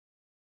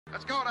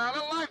Let's go now, a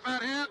little life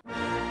out here.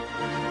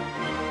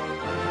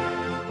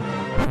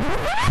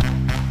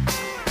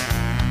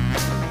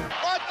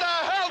 What the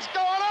hell's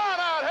going on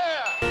out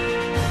here?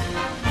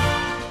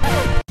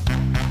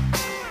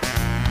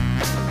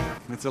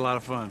 It's a lot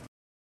of fun.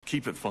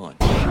 Keep it fun.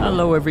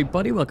 Hello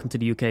everybody, welcome to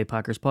the UK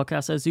Packers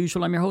podcast. As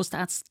usual, I'm your host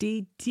at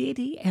Steve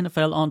Diddy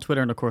NFL on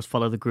Twitter, and of course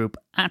follow the group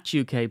at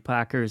UK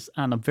Packers.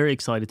 And I'm very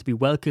excited to be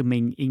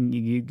welcoming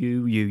you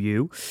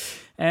to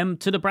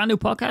the brand new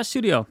podcast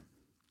studio.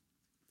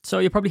 So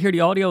you probably hear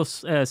the audio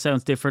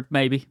sounds different,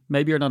 maybe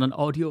you're not an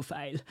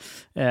audiophile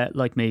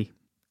like me,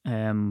 but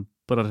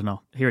I don't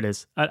know. Here it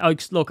is. I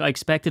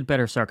expected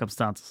better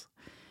circumstances,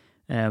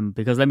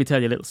 because let me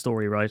tell you a little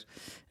story. Right,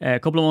 a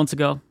couple of months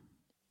ago,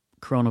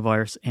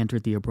 coronavirus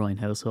entered the O'Brien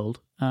household,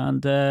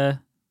 and the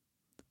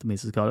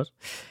missus got it,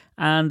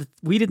 and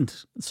we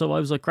didn't. So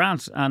I was like,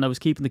 Grant, and I was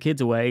keeping the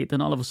kids away.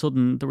 Then all of a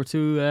sudden, there were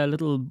two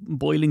little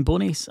boiling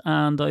bunnies,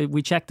 and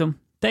we checked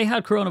them. They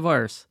had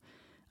coronavirus,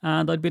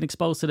 and I'd been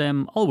exposed to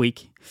them all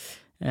week.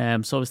 So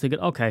I was thinking,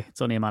 okay,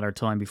 it's only a matter of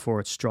time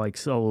before it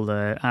strikes old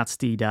at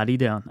Steve Daddy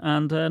down,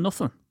 and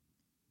nothing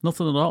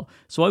at all.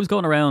 So I was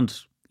going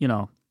around,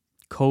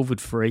 COVID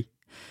free.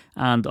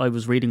 And I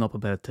was reading up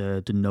about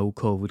the no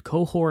COVID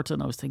cohort,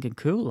 and I was thinking,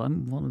 cool,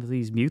 I'm one of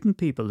these mutant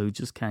people who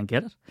just can't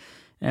get it.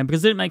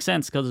 Because it didn't make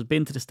sense, because I've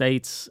been to the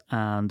States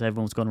and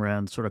everyone's going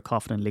around sort of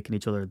coughing and licking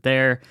each other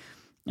there.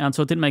 And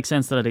so it didn't make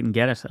sense that I didn't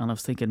get it. And I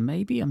was thinking,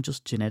 maybe I'm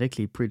just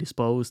genetically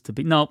predisposed to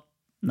be... No.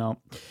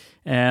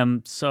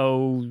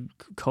 So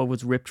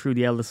COVID's ripped through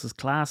the eldest's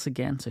class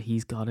again, so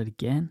he's got it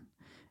again.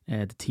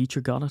 The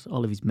teacher got it,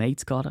 all of his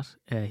mates got it.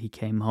 He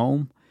came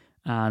home.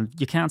 And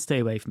you can't stay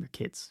away from your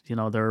kids. They're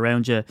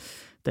around you.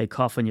 They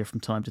cough on you from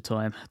time to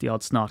time. The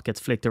odd snot gets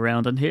flicked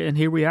around. And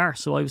here we are.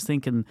 So I was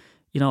thinking,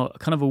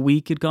 kind of a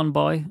week had gone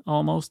by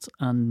almost,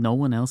 and no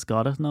one else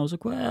got it. And I was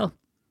like, well,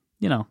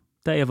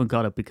 they haven't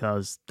got it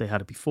because they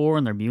had it before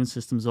and their immune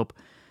system's up.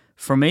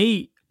 For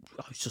me,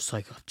 I was just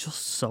like,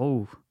 just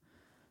so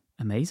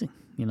amazing,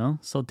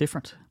 so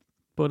different.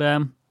 But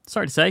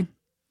sorry to say,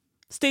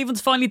 Stevens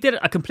finally did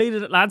it. I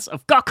completed it, lads.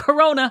 I've got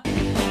corona.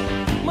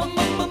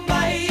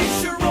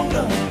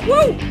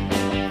 Woo!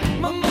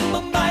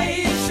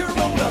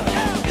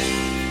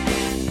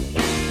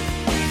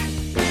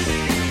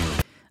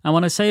 And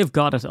when I say I've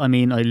got it, I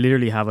mean I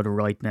literally have it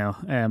right now.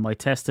 I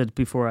tested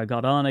before I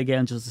got on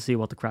again just to see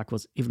what the crack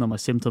was, even though my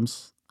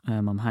symptoms,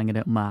 I'm hanging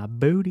out my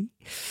booty.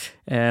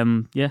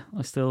 I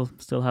still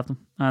have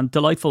them. And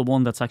delightful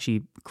one that's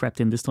actually crept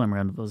in this time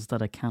around was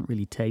that I can't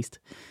really taste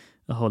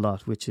a whole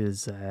lot, which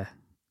is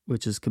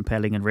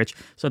compelling and rich.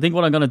 So I think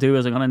what I'm going to do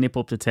is I'm going to nip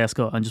up to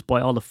Tesco and just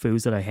buy all the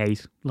foods that I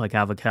hate, like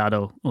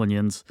avocado,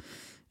 onions,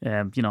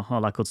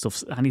 all that good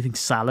stuff. Anything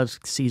salad,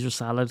 Caesar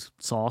salad,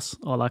 sauce,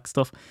 all that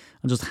stuff,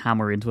 and just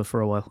hammer into it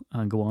for a while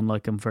and go on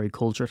like I'm very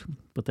cultured.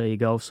 But there you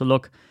go. So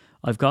look,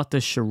 I've got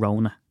this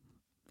Sharona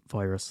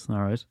virus,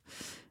 all right?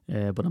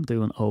 But I'm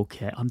doing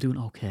okay.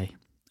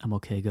 I'm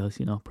okay, guys.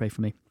 Pray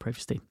for me. Pray for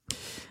Steve.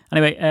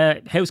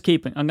 Anyway,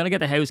 housekeeping. I'm going to get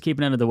the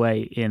housekeeping out of the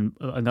way.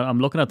 I'm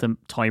looking at the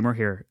timer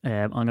here.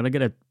 I'm going to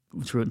get it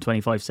through it in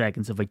 25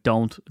 seconds. If I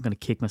don't, I'm going to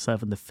kick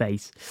myself in the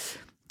face.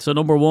 So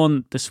number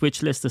one, the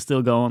Switch list is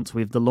still going. So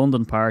we have the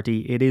London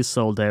party. It is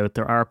sold out.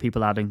 There are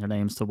people adding their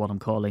names to what I'm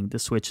calling the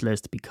Switch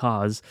list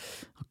because...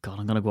 Oh, God,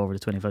 I'm going to go over the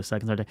 25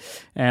 seconds, aren't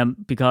I?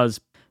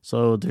 Because...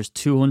 So there's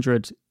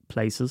 200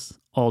 places.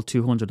 All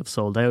 200 have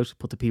sold out.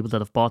 But the people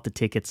that have bought the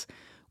tickets...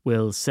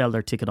 will sell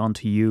their ticket on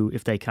to you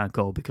if they can't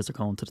go because they're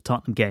going to the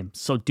Tottenham game.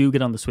 So do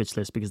get on the Switch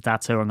list because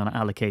that's how I'm going to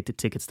allocate the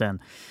tickets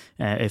then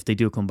if they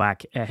do come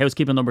back.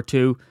 Housekeeping number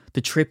two, the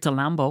trip to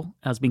Lambeau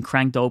has been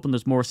cranked open.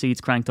 There's more seats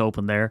cranked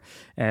open there.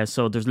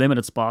 So there's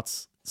limited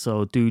spots.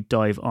 So do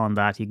dive on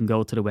that. You can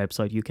go to the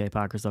website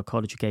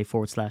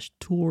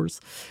ukpackers.co.uk/tours,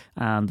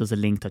 and there's a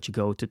link that you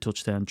go to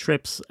Touchdown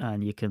Trips,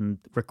 and you can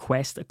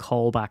request a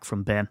call back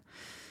from Ben.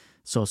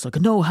 So it's like a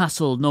no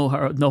hassle, no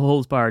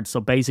holds barred. So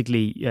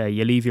basically,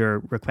 you leave your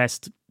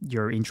request,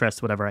 your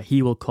interest, whatever.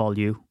 He will call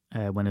you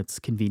when it's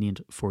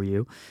convenient for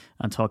you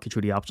and talk you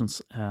through the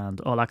options and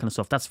all that kind of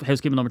stuff. That's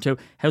housekeeping number two.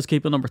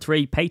 Housekeeping number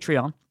three,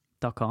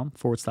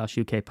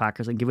 patreon.com/UK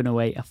Packers, and giving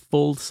away a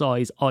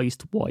full-size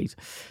iced white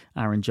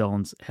Aaron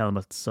Jones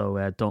helmet.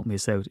 So don't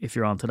miss out if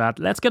you're onto that.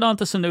 Let's get on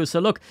to some news. So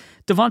look,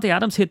 Davante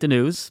Adams hit the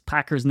news,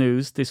 Packers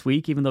news this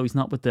week, even though he's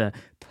not with the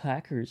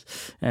Packers,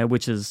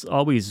 which is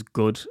always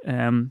good.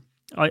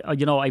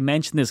 I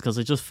mentioned this because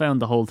I just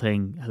found the whole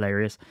thing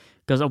hilarious.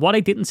 Because what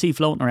I didn't see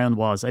floating around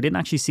was I didn't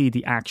actually see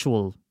the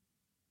actual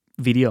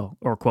video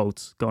or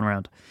quotes going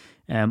around.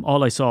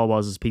 All I saw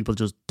was people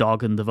just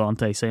dogging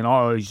Davante, saying,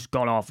 "Oh, he's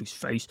gone off his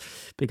face"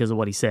 because of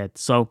what he said.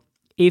 So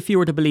if you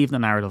were to believe the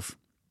narrative,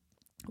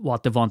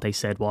 what Davante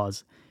said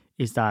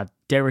is that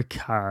Derek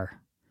Carr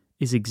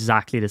is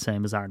exactly the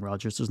same as Aaron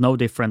Rodgers. There's no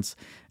difference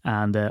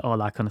and all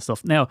that kind of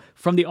stuff. Now,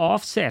 from the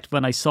offset,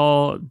 when I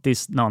saw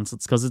this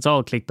nonsense, because it's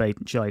all clickbait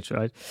and shite,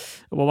 right?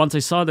 Well, once I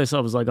saw this, I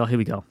was like, oh, here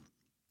we go.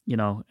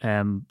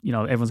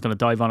 Everyone's going to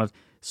dive on it.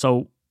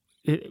 So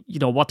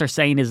what they're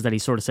saying is that he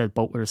sort of said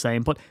both what they're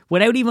saying. But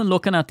without even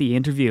looking at the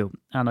interview,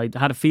 and I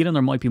had a feeling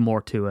there might be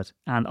more to it,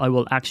 and I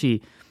will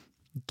actually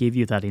give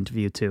you that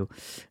interview too,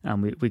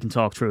 and we can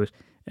talk through it.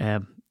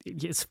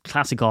 It's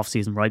classic off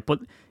season, right? But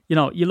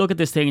you look at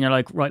this thing and you're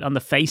like, right, on the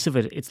face of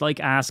it, it's like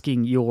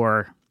asking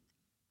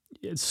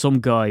some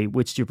guy,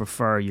 which do you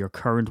prefer, your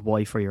current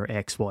wife or your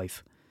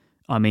ex-wife?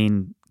 I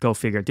mean, go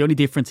figure. The only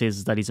difference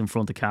is that he's in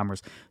front of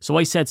cameras. So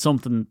I said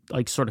something,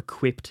 like, sort of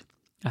quipped.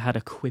 I had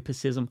a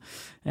quippicism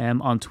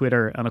on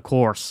Twitter, and of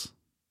course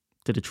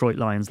the Detroit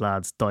Lions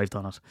lads dived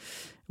on it,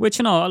 which,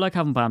 I like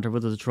having banter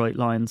with the Detroit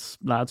Lions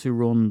lads who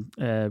run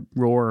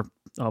Roar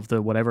of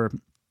the whatever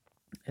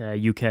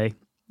UK,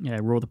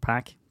 Roar the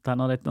Pack.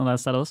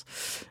 That's us.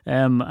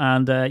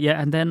 And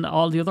then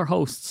all the other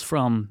hosts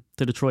from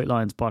the Detroit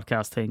Lions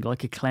podcast thing,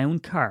 like a clown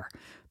car,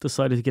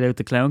 decided to get out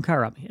the clown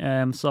car at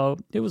me. So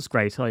it was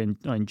great. I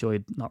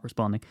enjoyed not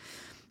responding.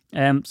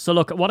 So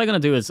look, what I'm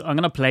going to do is I'm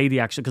going to play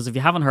the action, because if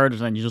you haven't heard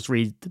it and you just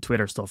read the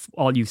Twitter stuff,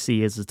 all you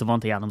see is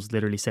Devontae Adams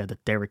literally said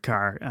that Derek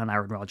Carr and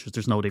Aaron Rodgers,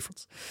 there's no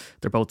difference.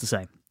 They're both the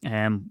same.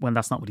 When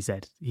that's not what he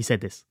said. He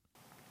said this.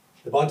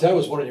 Devontae, I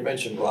was wondering, you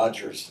mentioned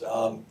Rodgers.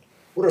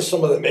 What are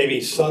some of the maybe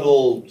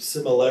subtle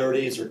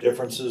similarities or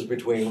differences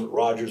between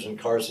Rodgers and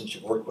Carr, since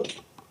you've worked with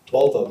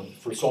both of them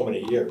for so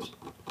many years?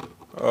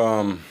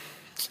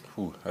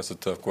 That's a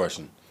tough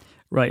question.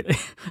 Right.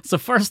 So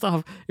first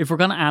off, if we're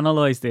going to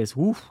analyse this,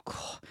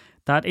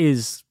 that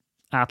is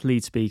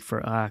athlete speak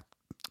for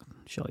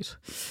shite.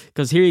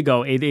 Because here you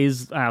go. It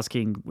is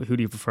asking, who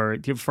do you prefer?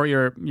 Do you prefer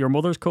your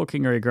mother's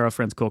cooking or your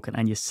girlfriend's cooking?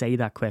 And you say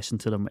that question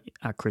to them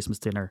at Christmas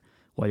dinner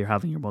while you're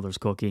having your mother's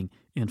cooking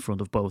in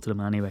front of both of them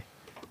anyway.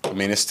 I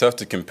mean, it's tough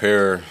to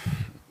compare.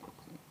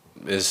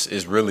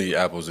 It's really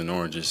apples and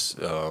oranges.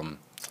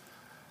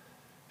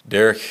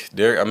 Derek.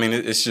 I mean,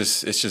 it's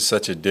just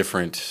such a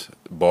different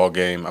ball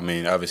game. I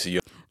mean, obviously,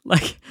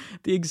 like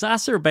the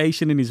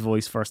exacerbation in his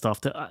voice. First off,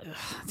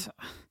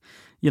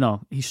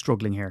 he's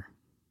struggling here.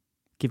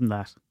 Give him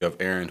that. You have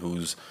Aaron,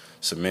 who's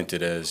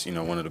cemented as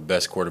one of the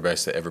best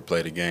quarterbacks to ever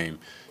play the game,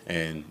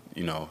 and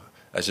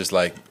that's just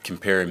like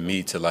comparing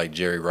me to like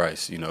Jerry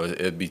Rice.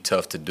 It'd be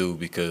tough to do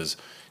because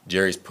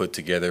Jerry's put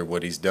together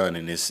what he's done,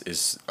 and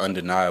it's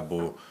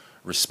undeniable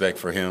respect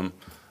for him.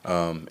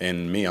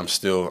 And me, I'm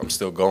still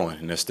going,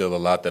 and there's still a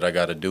lot that I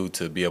got to do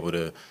to be able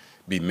to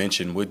be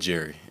mentioned with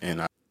Jerry.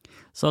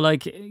 So,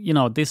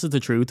 this is the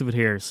truth of it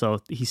here. So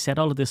he said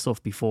all of this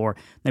stuff before.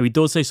 Now, he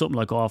does say something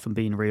like, from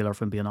being real or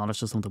from being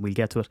honest or something. We'll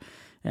get to it.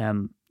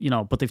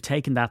 But they've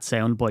taken that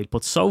soundbite.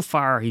 But so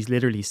far, he's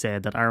literally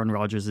said that Aaron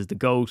Rodgers is the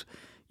GOAT.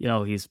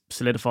 He's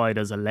solidified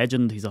as a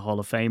legend. He's a Hall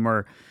of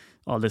Famer.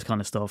 All this kind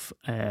of stuff,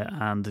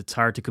 and it's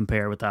hard to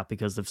compare with that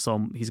because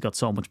he's got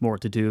so much more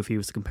to do if he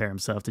was to compare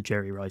himself to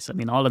Jerry Rice. I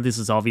mean, all of this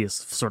is obvious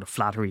sort of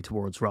flattery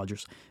towards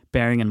Rodgers,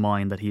 bearing in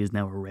mind that he is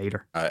now a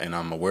Raider. And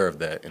I'm aware of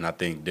that, and I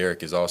think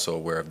Derek is also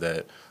aware of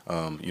that,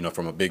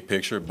 from a big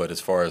picture. But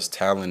as far as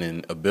talent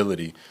and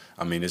ability,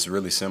 I mean, it's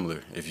really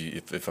similar.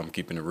 If I'm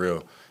keeping it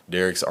real,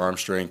 Derek's arm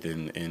strength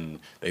and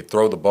they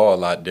throw the ball a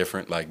lot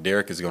different. Like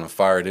Derek is going to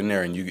fire it in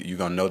there, and you're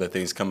going to know that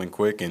thing's coming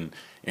quick, and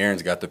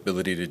Aaron's got the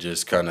ability to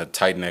just kind of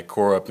tighten that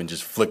core up and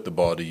just flick the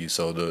ball to you.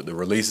 So the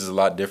release is a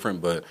lot different,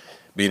 but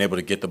being able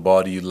to get the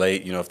ball to you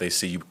late, if they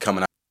see you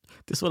coming out.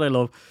 This is what I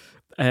love.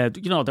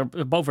 They're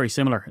both very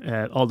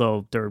similar,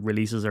 although their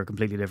releases are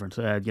completely different.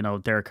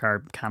 Derek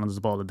Carr cannons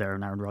the ball in there,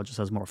 and Aaron Rodgers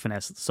has more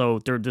finesse. So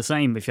they're the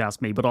same, if you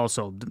ask me, but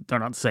also they're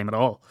not the same at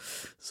all.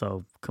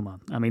 So come on.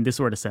 I mean, this is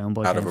where the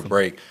soundbite out of a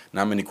break.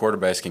 Not many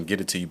quarterbacks can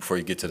get it to you before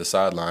you get to the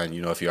sideline,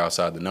 if you're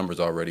outside the numbers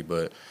already.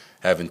 But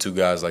having two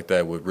guys like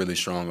that with really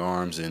strong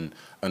arms and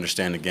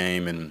understand the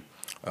game and,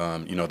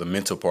 the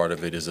mental part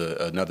of it is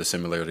another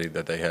similarity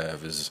that they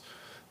have is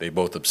they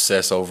both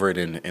obsess over it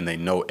and they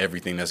know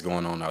everything that's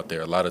going on out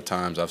there. A lot of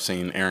times I've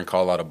seen Aaron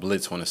call out a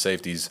blitz when the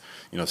safety's,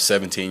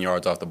 17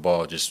 yards off the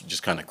ball,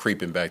 just kind of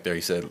creeping back there.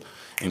 He said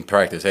in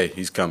practice, hey,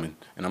 he's coming.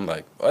 And I'm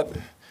like, what?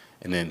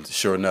 And then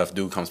sure enough,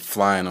 dude comes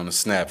flying on the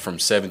snap from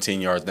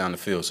 17 yards down the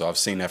field. So I've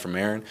seen that from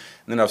Aaron. And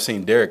then I've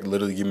seen Derek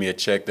literally give me a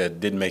check that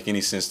didn't make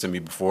any sense to me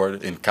before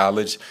in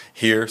college.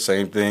 Here,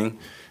 same thing.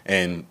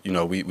 And,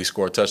 we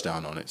scored a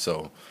touchdown on it.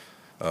 So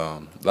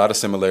a lot of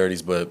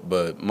similarities,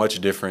 but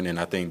much different. And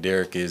I think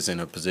Derek is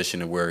in a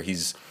position where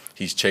he's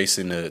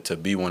chasing to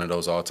be one of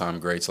those all-time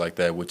greats like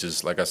that, which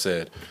is, like I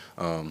said,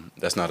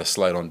 that's not a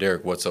slight on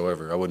Derek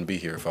whatsoever. I wouldn't be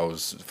here if I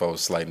was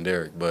slighting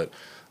Derek. But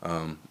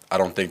I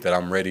don't think that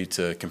I'm ready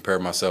to compare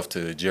myself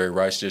to Jerry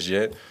Rice just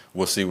yet.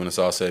 We'll see when it's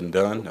all said and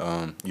done,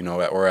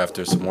 or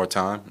after some more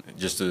time,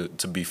 just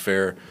to be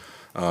fair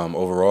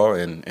overall.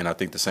 And I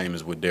think the same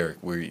is with Derek.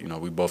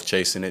 We both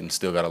chasing it and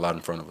still got a lot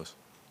in front of us.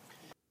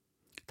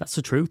 That's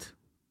the truth.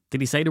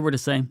 Did he say they were the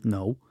same?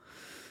 No.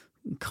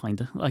 Kind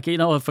of.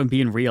 If I'm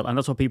being real, and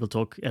that's what people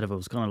took out of it,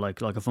 was kind of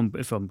like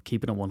if I'm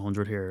keeping it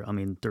 100 here, I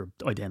mean, they're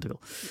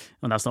identical.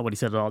 And that's not what he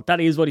said at all.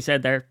 That is what he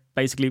said there.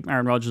 Basically,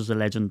 Aaron Rodgers is a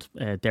legend,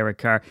 Derek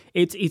Carr.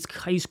 He's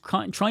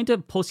trying to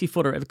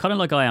pussyfoot around, kind of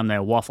like I am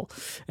now, waffle.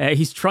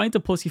 He's trying to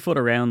pussyfoot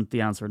around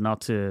the answer,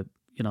 not to,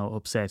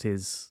 upset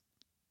his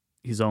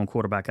his own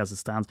quarterback as it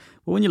stands.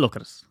 But when you look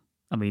at it,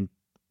 I mean,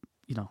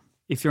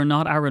 if you're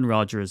not Aaron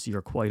Rodgers,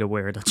 you're quite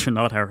aware that you're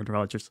not Aaron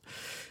Rodgers.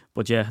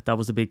 But yeah, that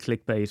was the big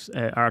clickbait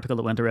article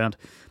that went around.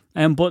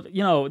 But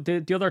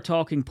the other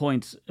talking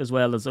point as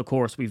well is, of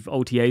course, we've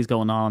OTAs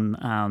going on,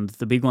 and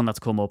the big one that's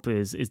come up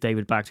is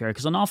David Bakhtiari,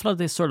 because an awful lot of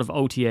this sort of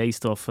OTA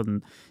stuff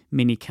and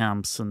mini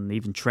camps and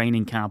even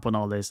training camp and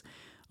all this,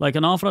 like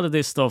an awful lot of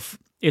this stuff,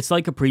 it's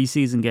like a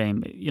preseason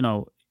game.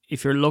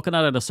 If you're looking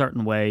at it a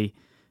certain way,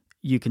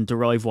 you can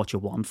derive what you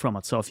want from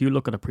it. So if you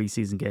look at a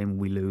preseason game and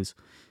we lose,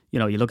 you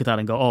look at that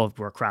and go, oh,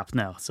 we're crap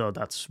now, so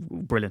that's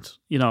brilliant.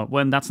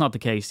 When that's not the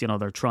case,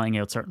 they're trying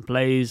out certain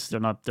plays.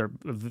 They're a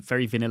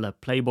very vanilla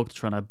playbook,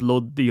 trying to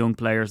blood the young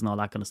players and all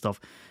that kind of stuff.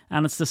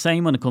 And it's the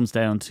same when it comes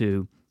down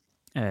to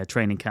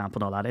training camp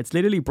and all that. It's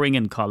literally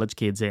bringing college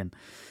kids in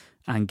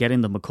and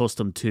getting them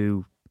accustomed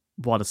to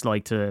what it's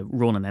like to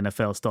run an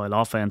NFL style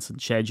offense and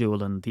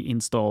schedule and the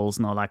installs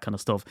and all that kind of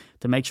stuff,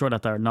 to make sure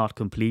that they're not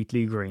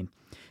completely green.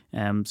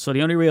 So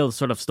the only real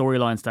sort of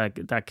storylines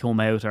that come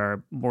out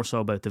are more so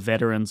about the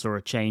veterans or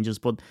changes.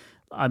 But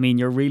I mean,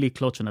 you're really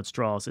clutching at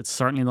straws. It's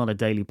certainly not a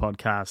daily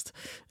podcast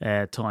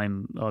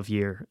time of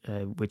year,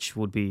 which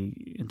would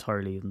be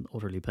entirely and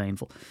utterly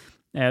painful.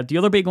 The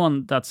other big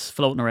one that's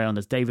floating around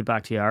is David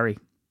Bakhtiari,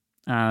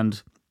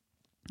 and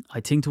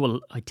I think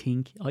to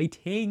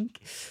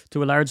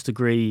a large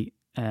degree,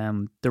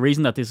 the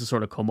reason that this has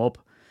sort of come up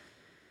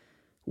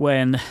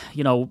when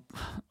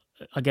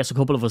I guess a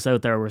couple of us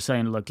out there were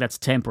saying, look, let's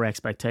temper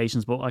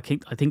expectations. But I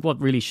think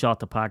what really shot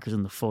the Packers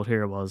in the foot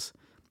here was,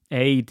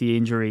 the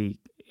injury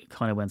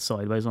kind of went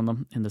sideways on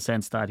them, in the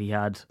sense that he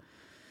had,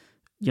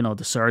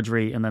 the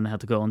surgery and then had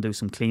to go and do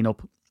some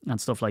cleanup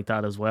and stuff like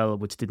that as well,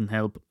 which didn't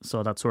help.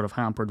 So that sort of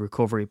hampered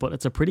recovery. But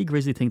it's a pretty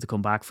grisly thing to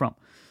come back from.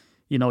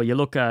 You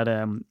look at,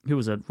 who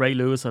was it? Ray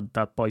Lewis had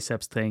that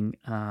biceps thing,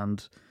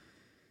 and,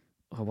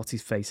 what's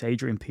his face?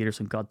 Adrian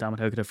Peterson. God damn it,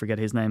 how could I forget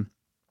his name?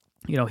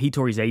 He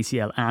tore his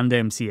ACL and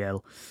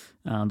MCL,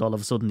 and all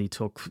of a sudden he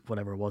took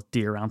whatever it was,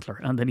 deer antler,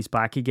 and then he's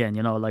back again.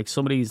 Like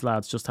some of these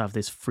lads just have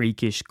this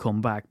freakish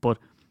comeback. But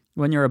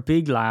when you're a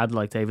big lad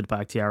like David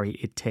Bakhtiari,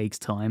 it takes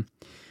time.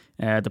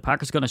 The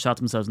Packers going to shot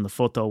themselves in the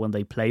foot, though, when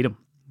they played him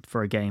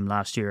for a game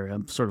last year, a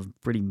sort of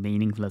pretty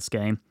meaningless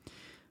game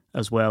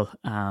as well.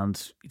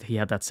 And he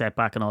had that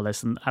setback and all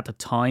this. And at the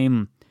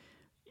time,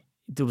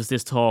 there was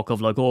this talk of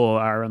like, oh,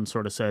 Aaron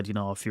sort of said,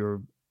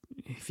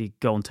 if you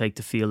go and take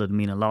the field, it'd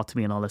mean a lot to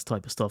me and all this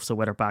type of stuff. So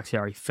whether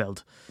Bakhtiari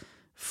felt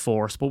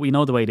forced, but we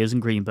know the way it is in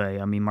Green Bay.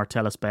 I mean,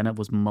 Martellus Bennett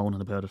was moaning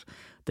about it.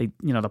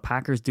 The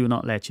Packers do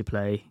not let you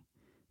play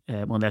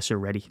unless you're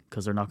ready,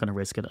 because they're not going to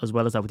risk it. As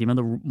well as that, with the amount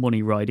of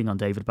money riding on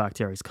David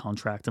Bakhtiari's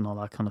contract and all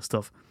that kind of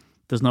stuff,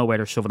 there's no way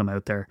they're shoving him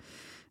out there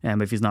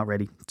if he's not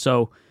ready.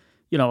 So,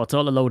 it's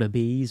all a load of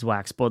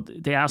beeswax.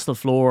 But they asked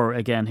LaFleur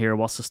again here,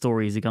 what's the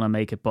story? Is he going to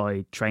make it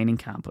by training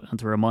camp? And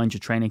to remind you,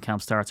 training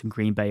camp starts in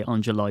Green Bay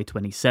on July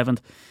 27th.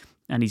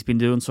 And he's been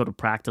doing sort of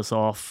practice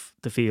off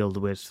the field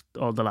with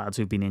all the lads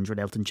who've been injured,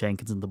 Elton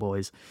Jenkins and the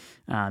boys.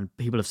 And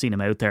people have seen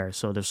him out there.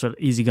 So they're sort of,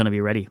 is he going to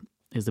be ready?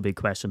 Is the big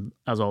question,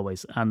 as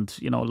always. And,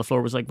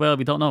 LaFleur was like, well,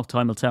 we don't know.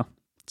 Time will tell.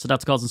 So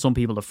that's causing some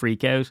people to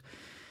freak out.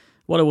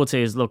 What I would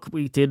say is, look,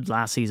 we did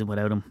last season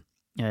without him.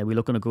 We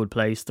look in a good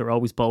place. They're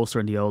always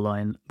bolstering the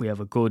O-line. We have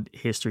a good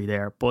history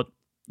there. But,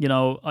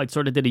 I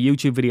sort of did a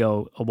YouTube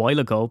video a while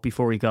ago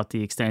before he got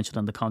the extension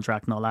and the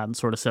contract and all that, and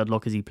sort of said,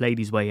 look, as he played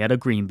his way out of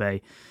Green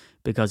Bay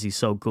because he's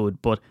so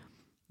good. But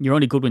you're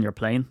only good when you're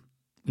playing,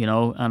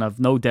 and I've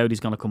no doubt he's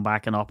going to come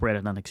back and operate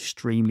at an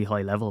extremely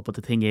high level. But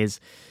the thing is,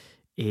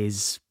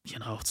 it's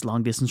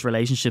long distance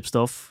relationship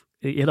stuff.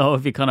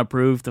 If you kind of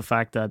prove the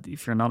fact that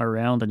if you're not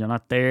around and you're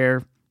not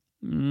there,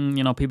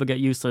 people get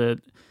used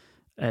to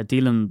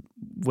dealing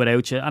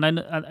without you. And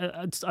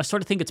I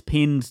sort of think it's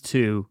pinned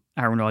to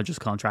Aaron Rodgers'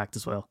 contract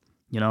as well,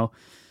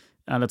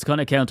 and it's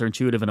kind of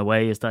counterintuitive in a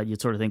way, is that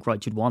you'd sort of think,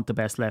 right, you'd want the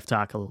best left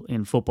tackle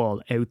in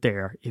football out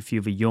there if you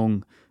have a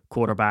young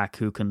quarterback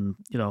who can,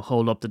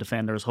 hold up the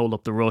defenders, hold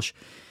up the rush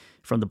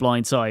from the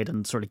blind side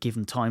and sort of give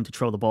him time to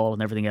throw the ball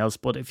and everything else.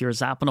 But if you're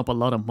zapping up a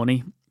lot of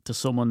money to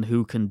someone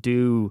who can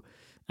do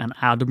an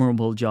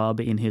admirable job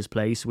in his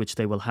place, which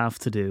they will have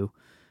to do,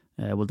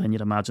 well, then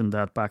you'd imagine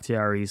that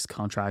Bakhtiari's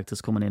contract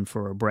is coming in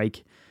for a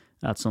break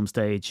at some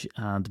stage,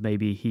 and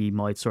maybe he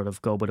might sort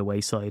of go by the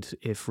wayside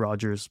if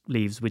Rodgers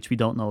leaves, which we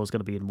don't know is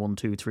going to be in 1,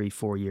 2, 3,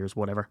 4 years,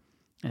 whatever.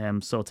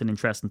 So it's an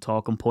interesting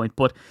talking point.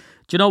 But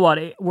do you know what?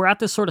 We're at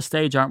this sort of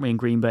stage, aren't we, in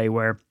Green Bay,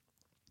 where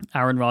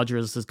Aaron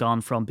Rodgers has gone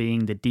from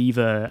being the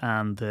diva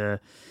and the,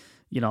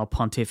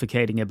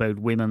 pontificating about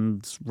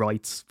women's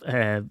rights,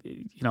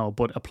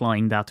 but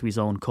applying that to his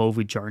own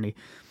COVID journey.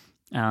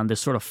 And there's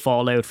sort of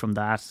fallout from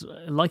that.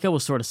 Like I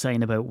was sort of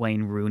saying about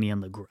Wayne Rooney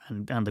and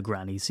the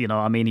grannies, he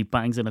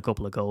bangs in a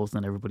couple of goals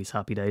and then everybody's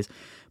happy days.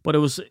 But it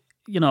was,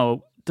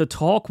 the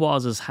talk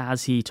was,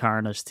 has he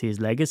tarnished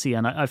his legacy?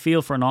 And I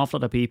feel for an awful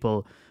lot of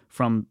people,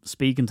 from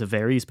speaking to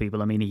various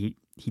people, I mean,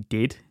 he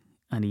did,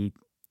 and he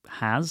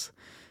has.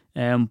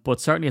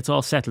 But certainly it's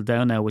all settled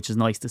down now, which is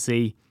nice to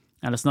see.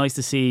 And it's nice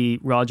to see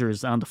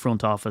Rodgers and the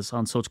front office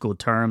on such good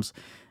terms.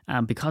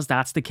 And because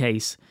that's the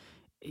case,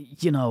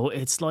 you know,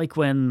 it's like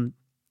when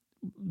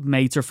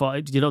mates are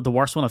fighting. You know, the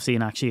worst one I've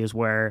seen actually is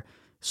where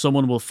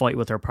someone will fight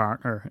with their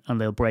partner and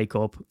they'll break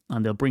up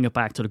and they'll bring it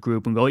back to the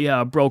group and go,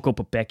 yeah, I broke up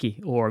with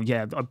Becky, or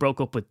yeah, I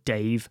broke up with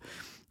Dave.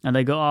 And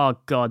they go, oh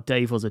God,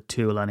 Dave was a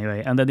tool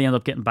anyway. And then they end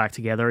up getting back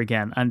together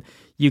again. And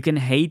you can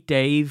hate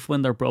Dave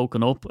when they're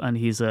broken up and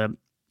he's a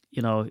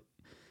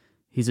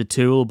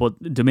tool, but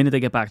the minute they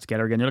get back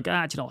together again, you're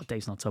like, do you know what,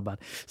 Dave's not so bad.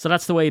 So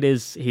that's the way it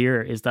is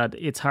here, is that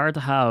it's hard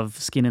to have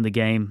skin in the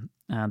game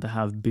and to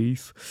have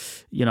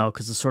beef, you know,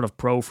 because it's sort of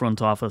pro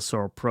front office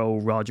or pro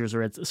Rodgers,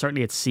 or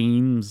certainly it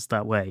seems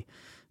that way.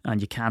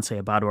 And you can't say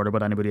a bad word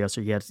about anybody else,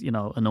 or you get, you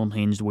know, an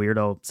unhinged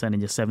weirdo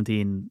sending you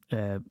 17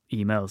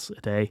 emails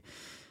a day.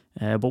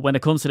 But when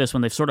it comes to this,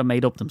 when they've sort of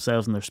made up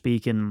themselves and they're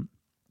speaking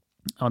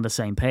on the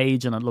same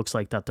page and it looks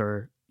like that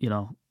they're, you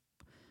know,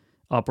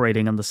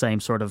 operating on the same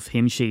sort of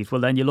hymn sheet,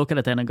 well, then you look at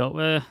it then and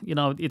go, you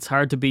know, it's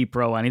hard to be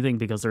pro anything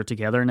because they're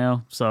together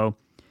now. So,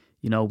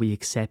 you know, we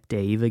accept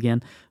Dave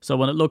again. So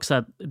when it looks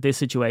at this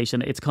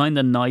situation, it's kind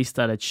of nice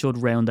that it should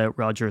round out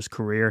Rodgers'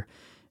 career.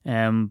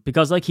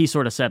 Because like he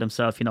sort of said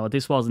himself, you know,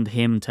 this wasn't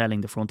him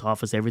telling the front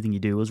office everything you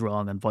do is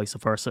wrong and vice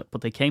versa, but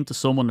they came to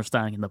some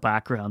understanding in the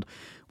background,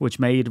 which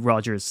made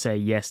Rodgers say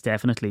yes,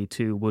 definitely,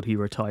 to would he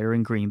retire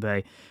in Green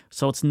Bay.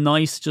 So it's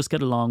nice to just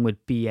get along with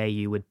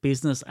BAU, with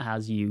business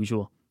as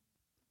usual.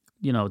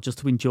 You know, just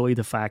to enjoy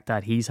the fact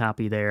that he's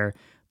happy there,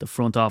 the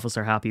front office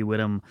are happy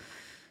with him.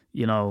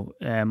 You know,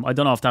 I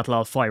don't know if that'll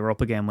all fire up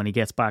again when he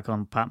gets back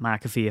on Pat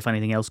McAfee, if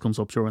anything else comes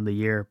up during the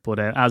year. But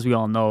as we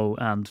all know,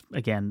 and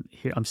again,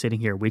 here, I'm sitting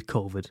here with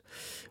COVID,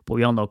 but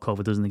we all know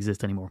COVID doesn't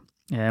exist anymore.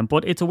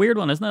 But it's a weird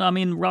one, isn't it? I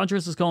mean,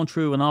 Rodgers is going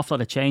through an awful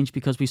lot of change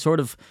because we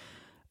sort of,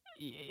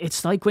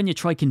 it's like when you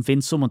try to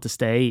convince someone to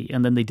stay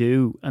and then they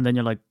do, and then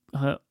you're like,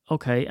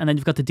 okay. And then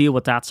you've got to deal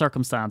with that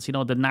circumstance. You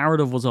know, the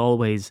narrative was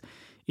always,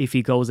 if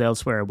he goes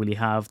elsewhere, will he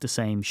have the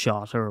same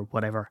shot or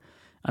whatever?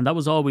 And that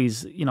was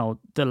always, you know,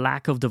 the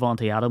lack of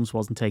Davante Adams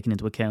wasn't taken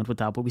into account with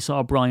that. But we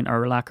saw Brian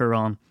Urlacher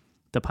on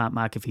the Pat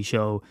McAfee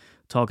show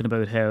talking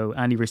about how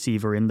any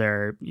receiver in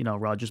there, you know,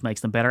 Rodgers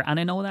makes them better. And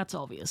I know that's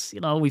obvious.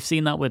 You know, we've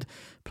seen that with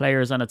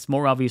players and it's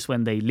more obvious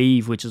when they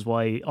leave, which is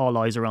why all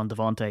eyes are on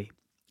Davante.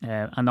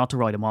 And not to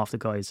write him off, the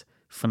guy's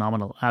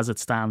phenomenal. As it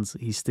stands,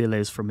 he still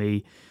is, for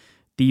me,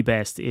 the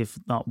best, if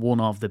not one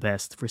of the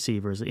best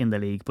receivers in the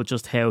league, but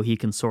just how he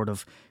can sort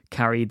of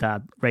carry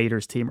that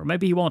Raiders team, or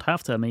maybe he won't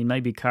have to. I mean,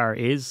 maybe Carr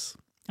is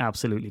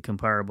absolutely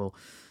comparable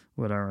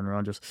with Aaron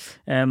Rodgers.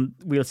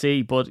 We'll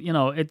see, but you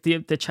know,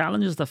 the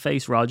challenges that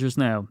face Rodgers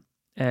now,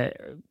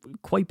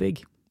 quite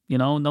big. You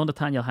know, no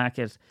Nathaniel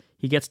Hackett.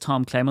 He gets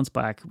Tom Clements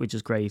back, which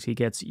is great. He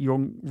gets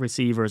young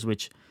receivers,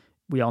 which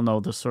we all know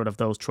there's sort of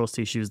those trust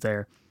issues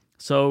there.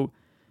 So,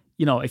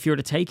 you know, if you were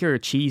to take your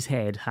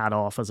cheesehead hat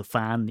off as a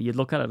fan, you'd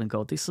look at it and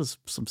go, this is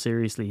some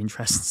seriously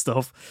interesting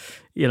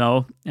stuff, you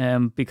know,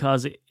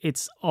 because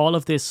it's all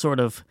of this sort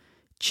of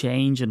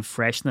change and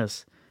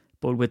freshness,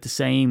 but with the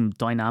same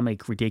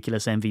dynamic,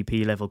 ridiculous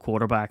MVP level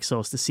quarterback.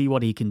 So it's to see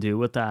what he can do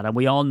with that. And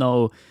we all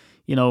know,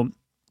 you know,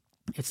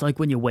 it's like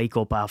when you wake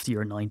up after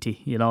you're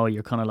 90, you know,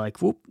 you're kind of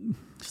like, whoop,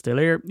 still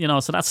here, you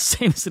know. So that's the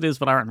same as it is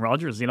with Aaron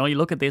Rodgers. You know, you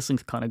look at this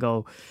and kind of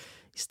go,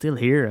 he's still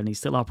here and he's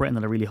still operating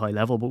at a really high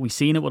level. But we've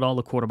seen it with all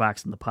the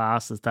quarterbacks in the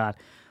past, is that,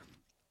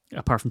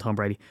 apart from Tom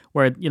Brady,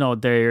 where, you know,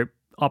 they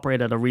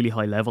operate at a really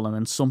high level and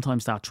then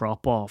sometimes that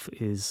drop off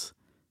is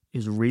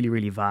really,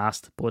 really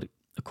vast. But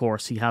of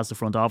course, he has the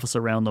front office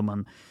around him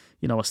and,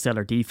 you know, a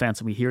stellar defense.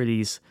 And we hear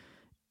these,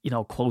 you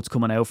know, quotes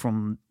coming out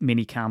from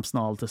mini camps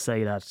and all to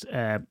say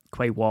that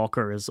Quay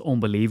Walker is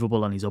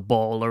unbelievable and he's a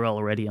baller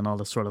already and all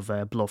this sort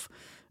of bluff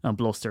and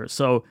bluster.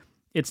 So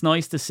it's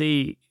nice to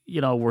see,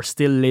 you know, we're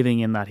still living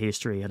in that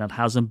history and it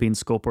hasn't been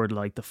scuppered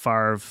like the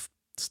Favre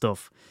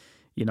stuff,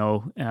 you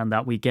know, and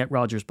that we get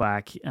Rodgers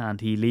back and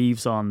he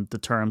leaves on the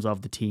terms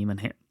of the team and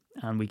him,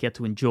 and we get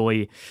to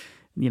enjoy,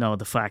 you know,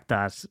 the fact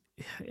that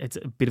it's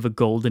a bit of a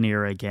golden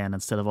era again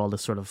instead of all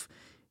this sort of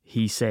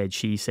he said,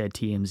 she said,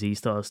 TMZ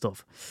style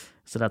stuff.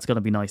 So that's going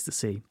to be nice to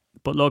see.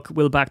 But look,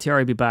 will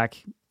Bakhtiari be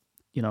back?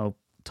 You know,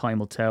 time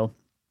will tell.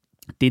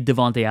 Did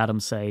Davante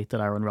Adams say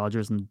that Aaron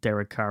Rodgers and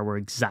Derek Carr were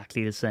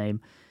exactly the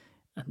same?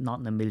 Not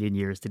in a million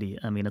years, did he?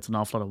 I mean, it's an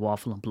awful lot of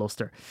waffle and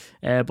bluster.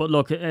 But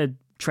look,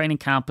 training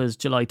camp is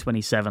July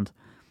 27th.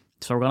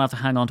 So we're going to have to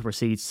hang on to our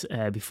seats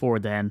before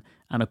then.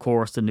 And of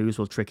course, the news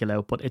will trickle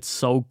out. But it's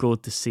so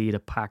good to see the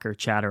Packer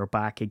chatter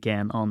back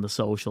again on the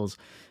socials.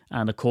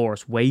 And of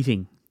course,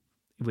 waiting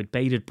with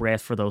bated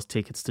breath for those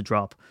tickets to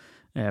drop.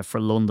 For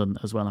London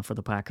as well, and for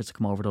the Packers to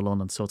come over to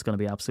London. So it's going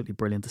to be absolutely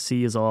brilliant to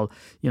see us all,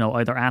 you know,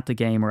 either at the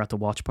game or at the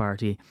watch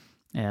party.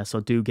 So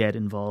do get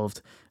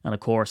involved. And of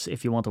course,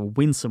 if you want to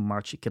win some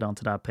merch, get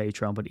onto that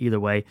Patreon. But either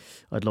way,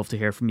 I'd love to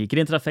hear from you. Get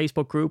into that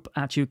Facebook group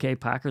at UK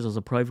Packers. There's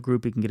a private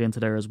group you can get into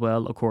there as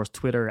well. Of course,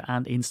 Twitter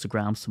and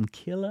Instagram. Some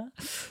killer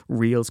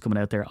reels coming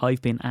out there.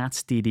 I've been at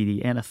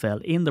SteeDD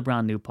NFL in the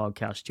brand new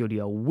podcast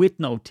studio with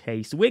no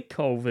taste, with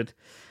COVID.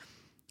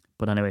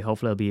 But anyway,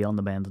 hopefully I'll be on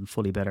the mend and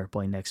fully better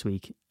by next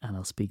week, and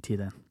I'll speak to you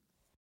then.